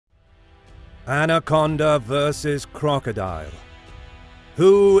Anaconda versus Crocodile.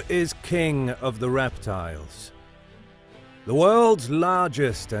 Who is king of the reptiles? The world's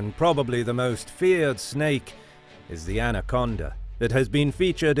largest and probably the most feared snake is the anaconda. It has been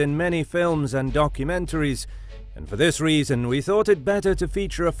featured in many films and documentaries, and for this reason we thought it better to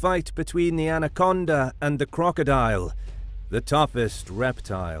feature a fight between the anaconda and the crocodile, the toughest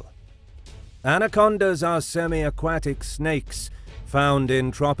reptile. Anacondas are semi-aquatic snakes found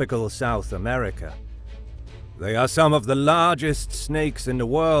in tropical South America. They are some of the largest snakes in the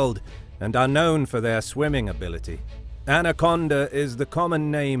world and are known for their swimming ability. Anaconda is the common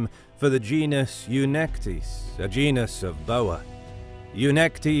name for the genus Eunectes, a genus of boa.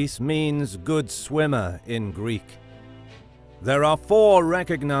 Eunectes means good swimmer in Greek. There are 4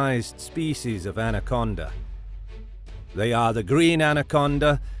 recognized species of anaconda. They are the green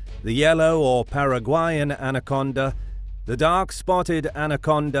anaconda, the yellow or Paraguayan anaconda, the dark-spotted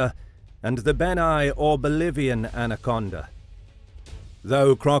anaconda, and the Benai or Bolivian anaconda.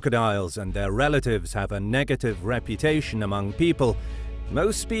 Though crocodiles and their relatives have a negative reputation among people,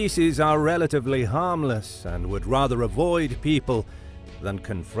 most species are relatively harmless and would rather avoid people than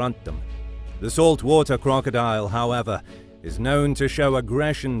confront them. The saltwater crocodile, however, is known to show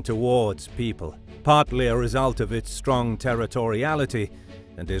aggression towards people, partly a result of its strong territoriality,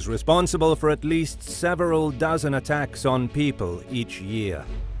 and is responsible for at least several dozen attacks on people each year.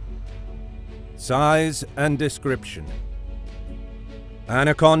 Size and description.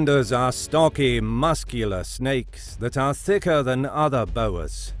 Anacondas are stocky, muscular snakes that are thicker than other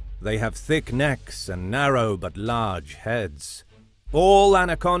boas. They have thick necks and narrow but large heads. All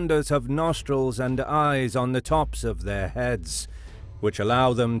anacondas have nostrils and eyes on the tops of their heads, which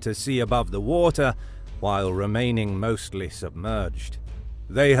allow them to see above the water while remaining mostly submerged.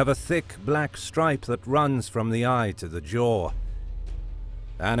 They have a thick black stripe that runs from the eye to the jaw.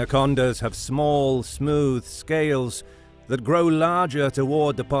 Anacondas have small, smooth scales that grow larger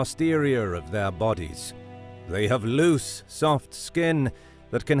toward the posterior of their bodies. They have loose, soft skin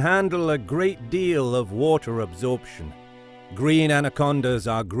that can handle a great deal of water absorption. Green anacondas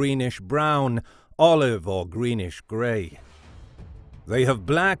are greenish-brown, olive or greenish-gray. They have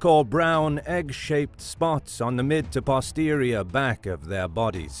black or brown egg-shaped spots on the mid to posterior back of their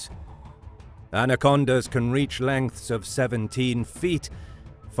bodies. Anacondas can reach lengths of 17 feet,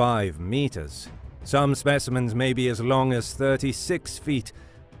 5 meters. Some specimens may be as long as 36 feet,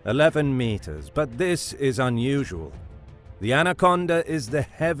 11 meters, but this is unusual. The anaconda is the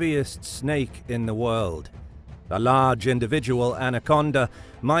heaviest snake in the world. A large individual anaconda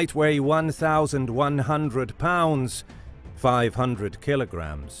might weigh 1,100 pounds, 500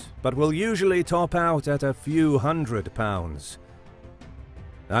 kilograms, but will usually top out at a few hundred pounds.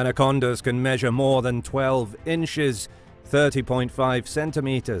 Anacondas can measure more than 12 inches, 30.5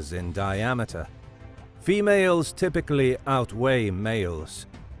 centimeters in diameter. Females typically outweigh males.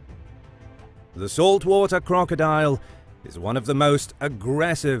 The saltwater crocodile is one of the most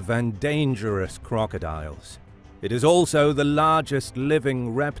aggressive and dangerous crocodiles. It is also the largest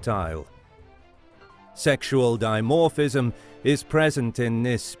living reptile. Sexual dimorphism is present in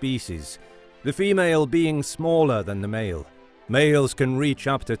this species, the female being smaller than the male. Males can reach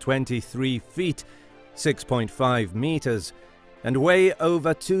up to 23 feet, 6.5 meters, and weigh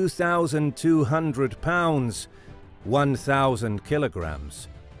over 2,200 pounds, 1,000 kilograms.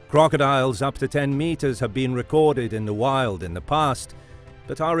 Crocodiles up to 10 meters have been recorded in the wild in the past,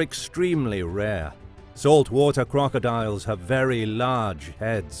 but are extremely rare. Saltwater crocodiles have very large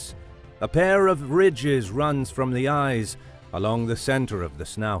heads. A pair of ridges runs from the eyes along the center of the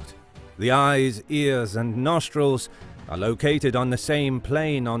snout. The eyes, ears, and nostrils are located on the same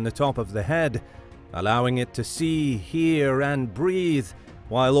plane on the top of the head, allowing it to see, hear, and breathe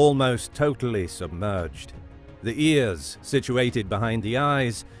while almost totally submerged. The ears, situated behind the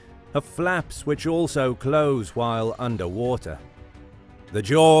eyes, have flaps which also close while underwater. The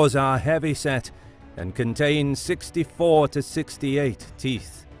jaws are heavy-set and contain 64 to 68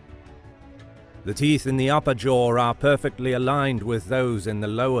 teeth. The teeth in the upper jaw are perfectly aligned with those in the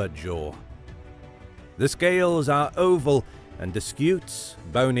lower jaw. The scales are oval, and the scutes,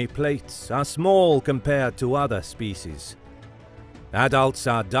 bony plates, are small compared to other species. Adults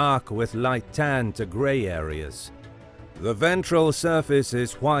are dark with light tan to gray areas. The ventral surface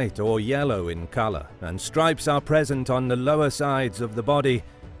is white or yellow in color, and stripes are present on the lower sides of the body,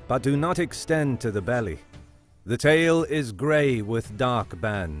 but do not extend to the belly. The tail is gray with dark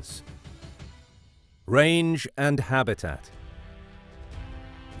bands. Range and habitat.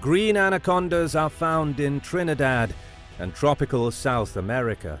 Green anacondas are found in Trinidad and tropical South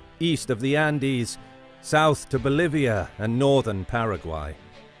America, east of the Andes, south to Bolivia and northern Paraguay.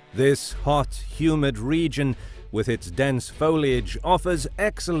 This hot, humid region, with its dense foliage, offers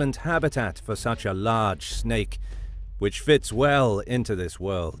excellent habitat for such a large snake, which fits well into this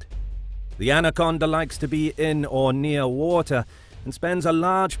world. The anaconda likes to be in or near water, and spends a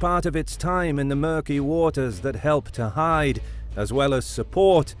large part of its time in the murky waters that help to hide, as well as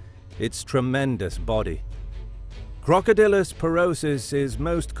support, its tremendous body. Crocodilus porosus is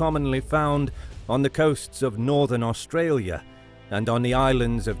most commonly found on the coasts of northern Australia and on the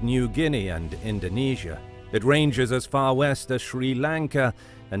islands of New Guinea and Indonesia. It ranges as far west as Sri Lanka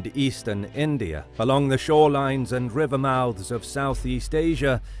and eastern India, along the shorelines and river mouths of Southeast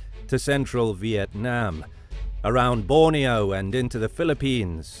Asia to central Vietnam, around Borneo and into the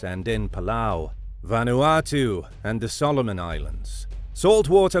Philippines and in Palau, Vanuatu and the Solomon Islands.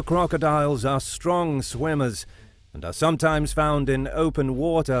 Saltwater crocodiles are strong swimmers and are sometimes found in open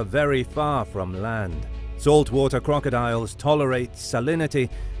water very far from land. Saltwater crocodiles tolerate salinity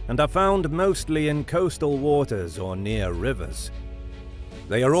and are found mostly in coastal waters or near rivers.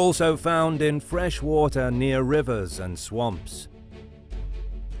 They are also found in fresh water near rivers and swamps.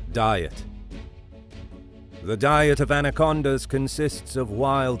 Diet. The diet of anacondas consists of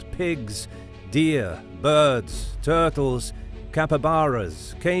wild pigs, deer, birds, turtles,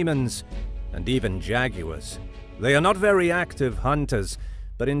 capybaras, caimans, and even jaguars. They are not very active hunters,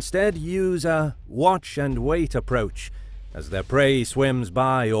 but instead use a watch-and-wait approach as their prey swims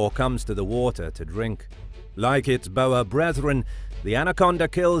by or comes to the water to drink. Like its boa brethren, the anaconda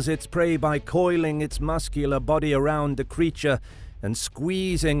kills its prey by coiling its muscular body around the creature and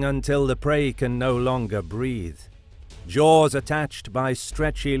squeezing until the prey can no longer breathe. Jaws attached by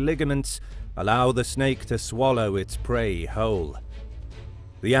stretchy ligaments allow the snake to swallow its prey whole.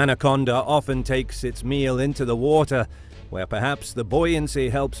 The anaconda often takes its meal into the water, where perhaps the buoyancy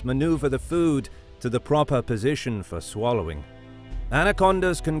helps maneuver the food to the proper position for swallowing.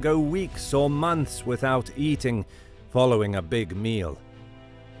 Anacondas can go weeks or months without eating following a big meal.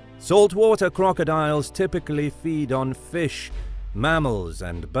 Saltwater crocodiles typically feed on fish, mammals,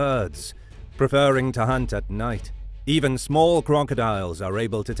 and birds, preferring to hunt at night. Even small crocodiles are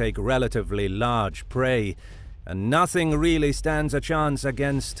able to take relatively large prey, and nothing really stands a chance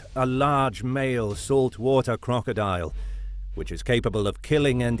against a large male saltwater crocodile, which is capable of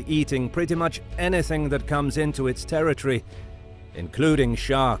killing and eating pretty much anything that comes into its territory, including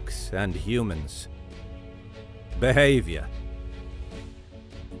sharks and humans. Behavior.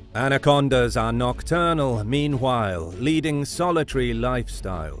 Anacondas are nocturnal, meanwhile, leading solitary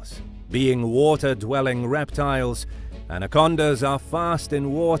lifestyles. Being water-dwelling reptiles, anacondas are fast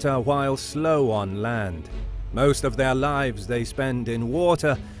in water while slow on land. Most of their lives they spend in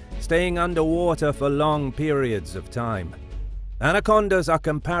water, staying underwater for long periods of time. Anacondas are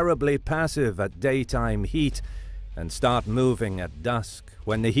comparably passive at daytime heat and start moving at dusk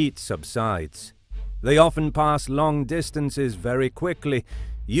when the heat subsides. They often pass long distances very quickly,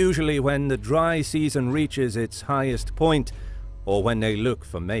 usually when the dry season reaches its highest point or when they look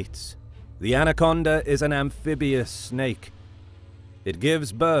for mates. The anaconda is an amphibious snake. It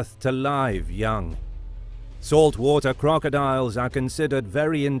gives birth to live young. Saltwater crocodiles are considered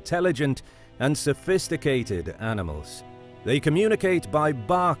very intelligent and sophisticated animals. They communicate by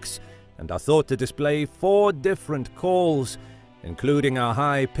barks and are thought to display 4 different calls, including a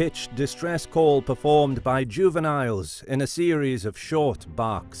high-pitched distress call performed by juveniles in a series of short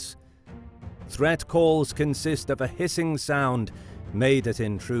barks. Threat calls consist of a hissing sound made at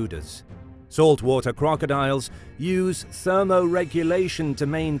intruders. Saltwater crocodiles use thermoregulation to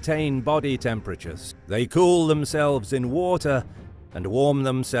maintain body temperatures. They cool themselves in water and warm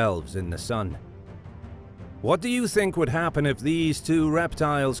themselves in the sun. What do you think would happen if these two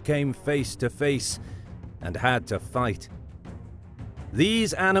reptiles came face to face and had to fight?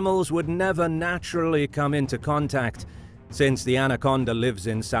 These animals would never naturally come into contact, since the anaconda lives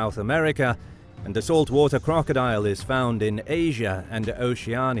in South America and the saltwater crocodile is found in Asia and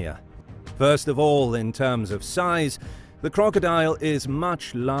Oceania. First of all, in terms of size, the crocodile is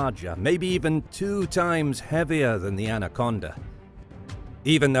much larger, maybe even 2 times heavier than the anaconda.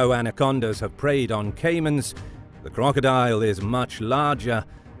 Even though anacondas have preyed on caimans, the crocodile is much larger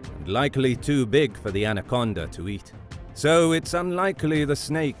and likely too big for the anaconda to eat. So it's unlikely the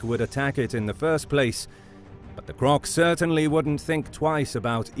snake would attack it in the first place, but the croc certainly wouldn't think twice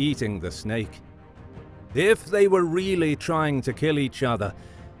about eating the snake. If they were really trying to kill each other,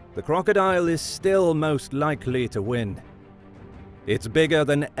 the crocodile is still most likely to win. It's bigger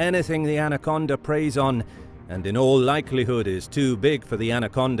than anything the anaconda preys on, and in all likelihood is too big for the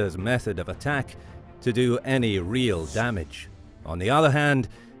anaconda's method of attack to do any real damage. On the other hand,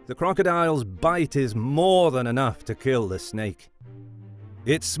 the crocodile's bite is more than enough to kill the snake.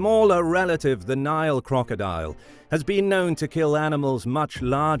 Its smaller relative, the Nile crocodile, has been known to kill animals much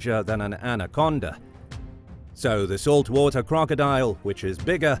larger than an anaconda. So the saltwater crocodile, which is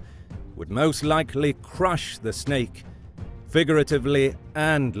bigger, would most likely crush the snake, figuratively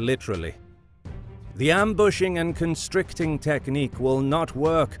and literally. The ambushing and constricting technique will not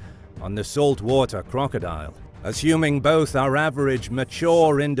work on the saltwater crocodile. Assuming both are average,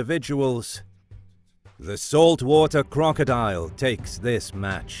 mature individuals, the saltwater crocodile takes this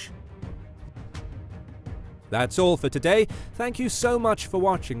match. That's all for today. Thank you so much for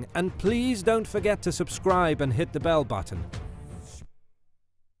watching, and please don't forget to subscribe and hit the bell button.